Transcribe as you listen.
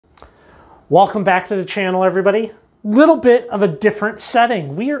Welcome back to the channel, everybody. Little bit of a different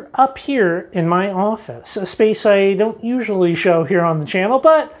setting. We are up here in my office, a space I don't usually show here on the channel,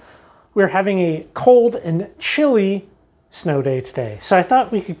 but we're having a cold and chilly snow day today. So I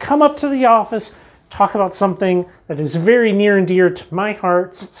thought we could come up to the office, talk about something that is very near and dear to my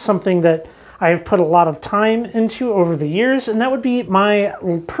heart, something that I have put a lot of time into over the years, and that would be my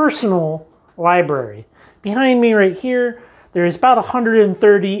personal library. Behind me right here, there's about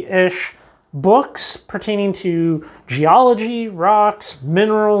 130-ish books pertaining to geology, rocks,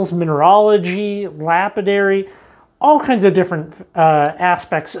 minerals, mineralogy, lapidary, all kinds of different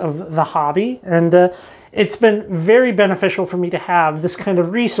aspects of the hobby. And it's been very beneficial for me to have this kind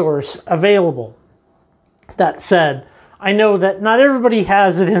of resource available. That said, I know that not everybody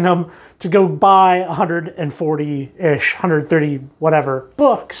has it in them to go buy 140-ish, 130 whatever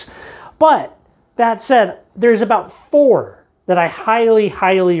books. But that said, there's about 4 that I highly,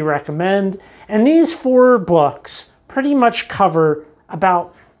 highly recommend. And these 4 books pretty much cover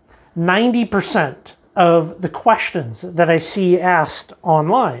about 90% of the questions that I see asked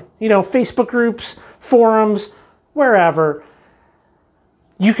online. You know, Facebook groups, forums, wherever.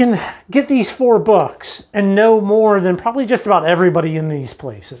 You can get these 4 books and know more than probably just about everybody in these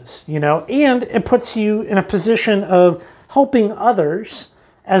places, you know, and it puts you in a position of helping others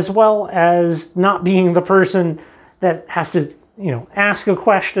as well as not being the person that has to, you know, ask a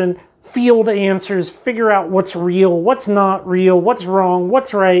question, field answers, figure out what's real, what's not real, what's wrong,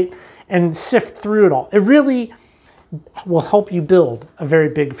 what's right, and sift through it all. It really will help you build a very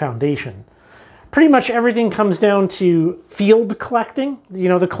big foundation. Pretty much everything comes down to field collecting, you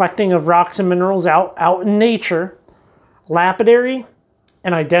know, the collecting of rocks and minerals out in nature, lapidary,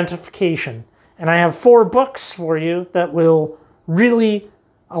 and identification. And I have 4 books for you that will really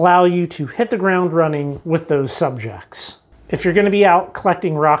allow you to hit the ground running with those subjects. If you're going to be out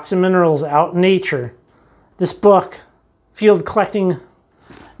collecting rocks and minerals out in nature, this book, Field Collecting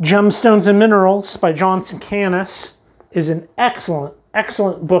Gemstones and Minerals by Sinkankas, is an excellent,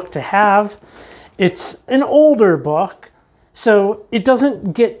 excellent book to have. It's an older book, so it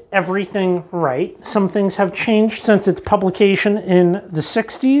doesn't get everything right. Some things have changed since its publication in the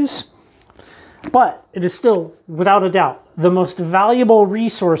 60s, but it is still, without a doubt, the most valuable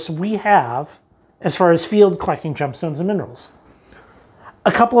resource we have as far as field collecting gemstones and minerals.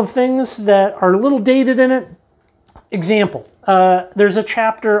 A couple of things that are a little dated in it. Example, there's a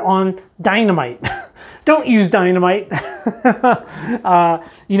chapter on dynamite. Don't use dynamite.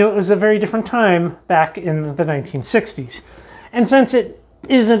 You know, it was a very different time back in the 1960s. And since it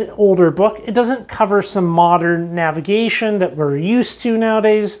is an older book, it doesn't cover some modern navigation that we're used to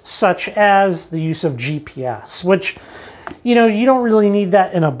nowadays, such as the use of GPS, which, you know, you don't really need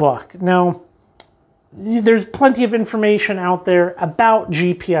that in a book. Now, there's plenty of information out there about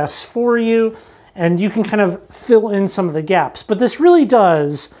GPS for you, and you can kind of fill in some of the gaps. But this really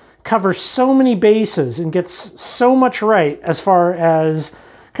does cover so many bases and gets so much right as far as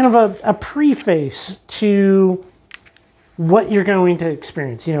kind of a preface to what you're going to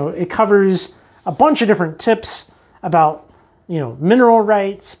experience. You know, it covers a bunch of different tips about, you know, mineral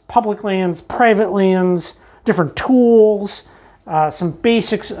rights, public lands, private lands, different tools, some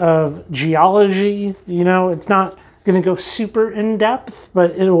basics of geology. You know, it's not going to go super in depth,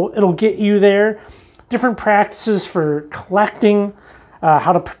 but it'll get you there. Different practices for collecting,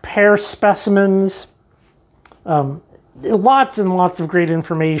 how to prepare specimens, lots and lots of great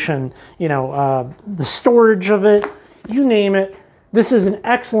information. You know, the storage of it, you name it. This is an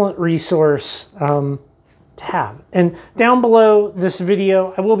excellent resource to have. And down below this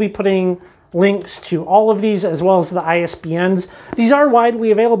video, I will be putting links to all of these as well as the ISBNs. These are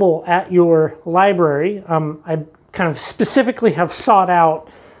widely available at your library. I kind of specifically have sought out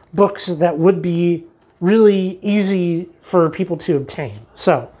books that would be really easy for people to obtain.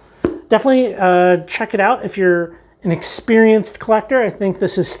 So definitely check it out if you're an experienced collector. I think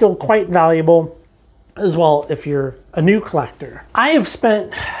this is still quite valuable as well if you're a new collector. I have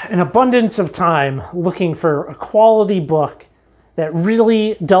spent an abundance of time looking for a quality book that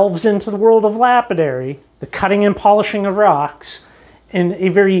really delves into the world of lapidary, the cutting and polishing of rocks, in a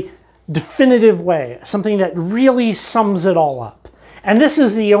very definitive way, something that really sums it all up. And this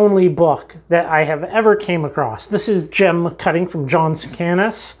is the only book that I have ever came across. This is Gem Cutting from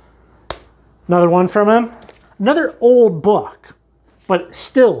Sinkankas. Another one from him. Another old book, but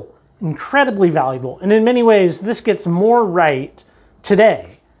still incredibly valuable. And in many ways, this gets more right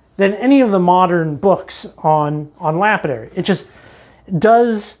today than any of the modern books on lapidary. It just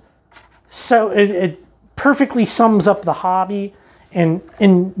does so, it perfectly sums up the hobby, and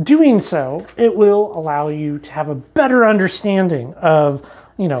in doing so, it will allow you to have a better understanding of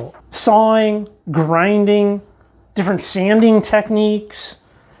you know, sawing, grinding, different sanding techniques,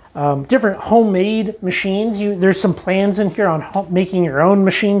 different homemade machines. There's some plans in here on making your own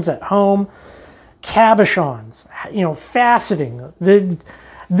machines at home. Cabochons, you know, faceting.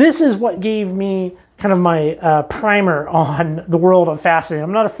 This is what gave me kind of my primer on the world of faceting.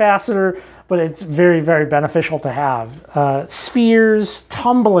 I'm not a faceter, but it's very, very beneficial to have. Spheres,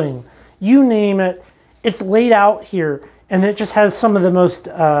 tumbling, you name it, it's laid out here, and it just has some of the most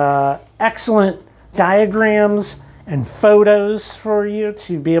excellent diagrams and photos for you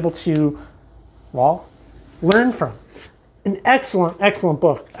to be able to, well, learn from. An excellent, excellent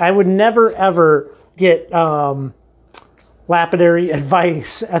book. I would never, ever get lapidary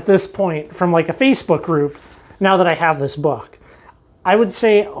advice at this point from like a Facebook group now that I have this book. I would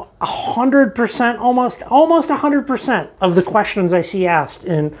say 100%, almost 100% of the questions I see asked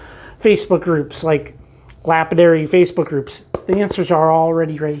in Facebook groups, like lapidary Facebook groups, the answers are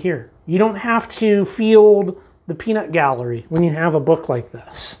already right here. You don't have to field the peanut gallery when you have a book like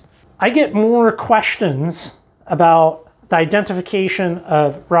this. I get more questions about the identification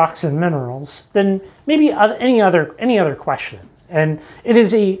of rocks and minerals than maybe any other question. And it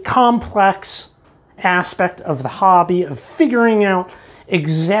is a complex aspect of the hobby of figuring out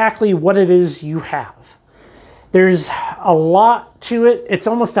exactly what it is you have. There's a lot to it. It's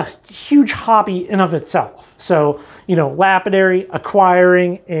almost a huge hobby in of itself. So, you know, lapidary,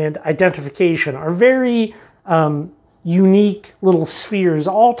 acquiring, and identification are very unique little spheres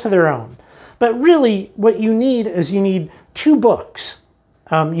all to their own. But really, what you need is you need 2 books.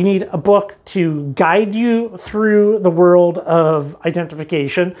 You need a book to guide you through the world of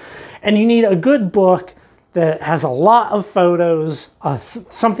identification, and you need a good book that has a lot of photos,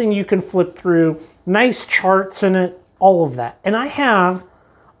 something you can flip through, nice charts in it, all of that. And I have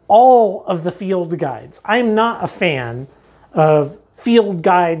all of the field guides. I'm not a fan of field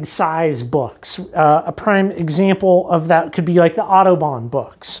guide size books. A prime example of that could be like the Autobahn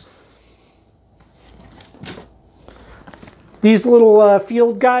books. These little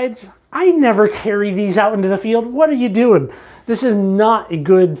field guides, I never carry these out into the field. What are you doing? This is not a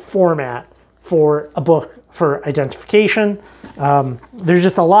good format for a book for identification. There's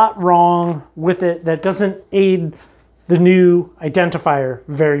just a lot wrong with it that doesn't aid the new identifier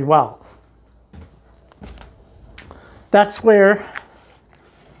very well. That's where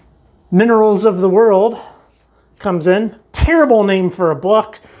Minerals of the World comes in. Terrible name for a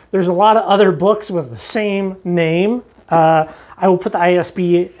book. There's a lot of other books with the same name. I will put the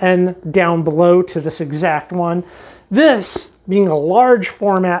ISBN down below to this exact one. This, being a large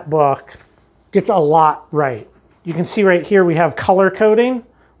format book, gets a lot right. You can see right here we have color coding,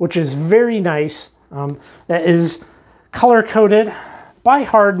 which is very nice. That is color coded by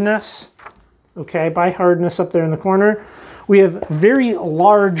hardness. Okay, by hardness up there in the corner. We have very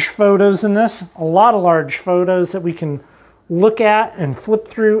large photos in this, a lot of large photos that we can look at and flip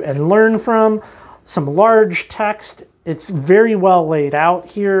through and learn from. Some large text. It's very well laid out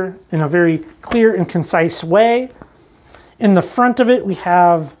here in a very clear and concise way. In the front of it, we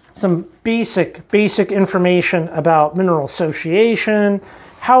have some basic information about mineral association,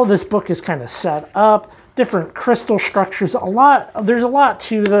 how this book is kind of set up, different crystal structures. There's a lot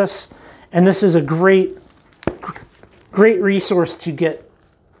to this, and this is a great resource to get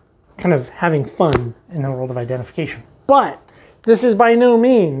kind of having fun in the world of identification. But this is by no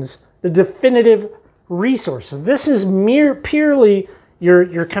means the definitive resource. This is purely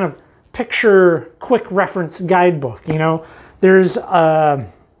your kind of picture quick reference guidebook. You know, there's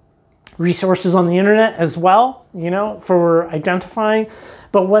resources on the internet as well, you know, for identifying.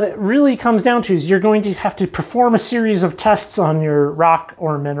 But what it really comes down to is you're going to have to perform a series of tests on your rock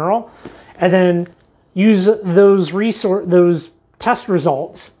or mineral, and then use those test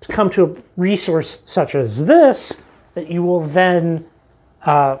results to come to a resource such as this that you will then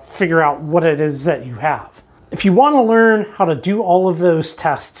figure out what it is that you have. If you want to learn how to do all of those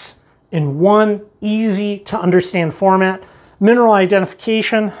tests in one easy to understand format, Mineral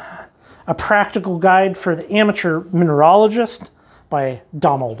Identification, A Practical Guide for the Amateur Mineralogist by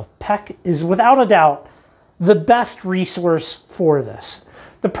Donald Peck is without a doubt the best resource for this.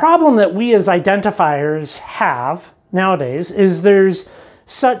 The problem that we as identifiers have nowadays is there's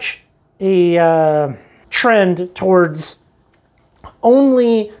such a trend towards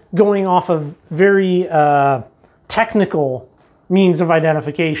only going off of very technical means of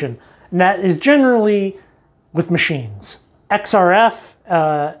identification. And that is generally with machines. XRF,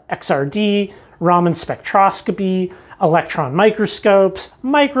 XRD, Raman spectroscopy, electron microscopes,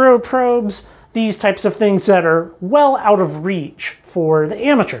 microprobes, these types of things that are well out of reach for the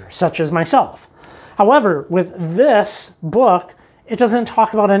amateur, such as myself. However, with this book, it doesn't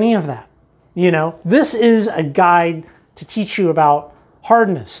talk about any of that. You know, this is a guide to teach you about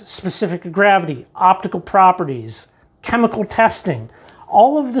hardness, specific gravity, optical properties, chemical testing,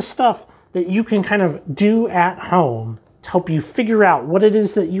 all of the stuff that you can kind of do at home to help you figure out what it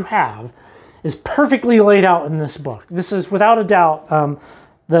is that you have is perfectly laid out in this book. This is without a doubt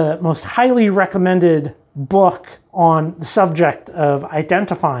the most highly recommended book on the subject of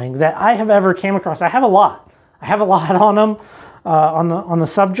identifying that I have ever came across. I have a lot on them on the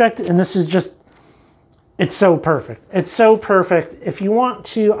subject, and this is just, it's so perfect. It's so perfect. If you want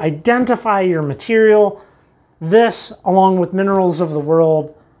to identify your material, this, along with Minerals of the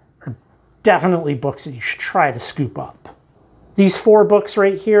World, are definitely books that you should try to scoop up. These 4 books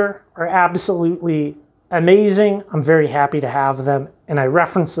right here are absolutely amazing. I'm very happy to have them, and I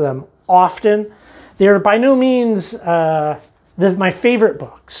reference them often. They are by no means my favorite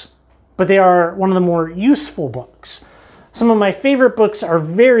books, but they are one of the more useful books. Some of my favorite books are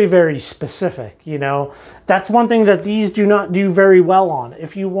very, very specific, you know. That's one thing that these do not do very well on.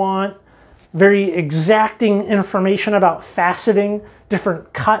 If you want very exacting information about faceting,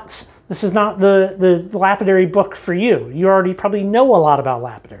 different cuts, this is not the lapidary book for you. You already probably know a lot about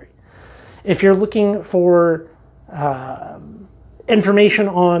lapidary. If you're looking for information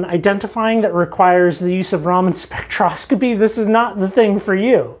on identifying that requires the use of Raman spectroscopy, this is not the thing for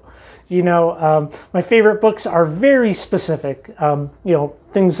you. You know, my favorite books are very specific. You know,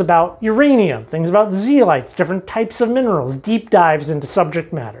 things about uranium, things about zeolites, different types of minerals, deep dives into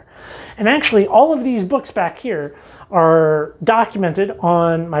subject matter. And actually, all of these books back here are documented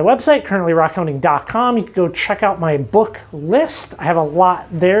on my website, currently rockhounding.com. You can go check out my book list. I have a lot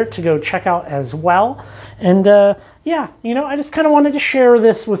there to go check out as well. And yeah, you know, I just kind of wanted to share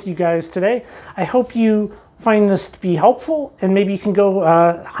this with you guys today. I hope you find this to be helpful, and maybe you can go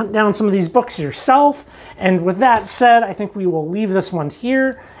hunt down some of these books yourself. And with that said, I think we will leave this one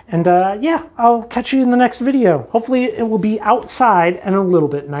here. And yeah, I'll catch you in the next video. Hopefully it will be outside and a little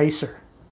bit nicer.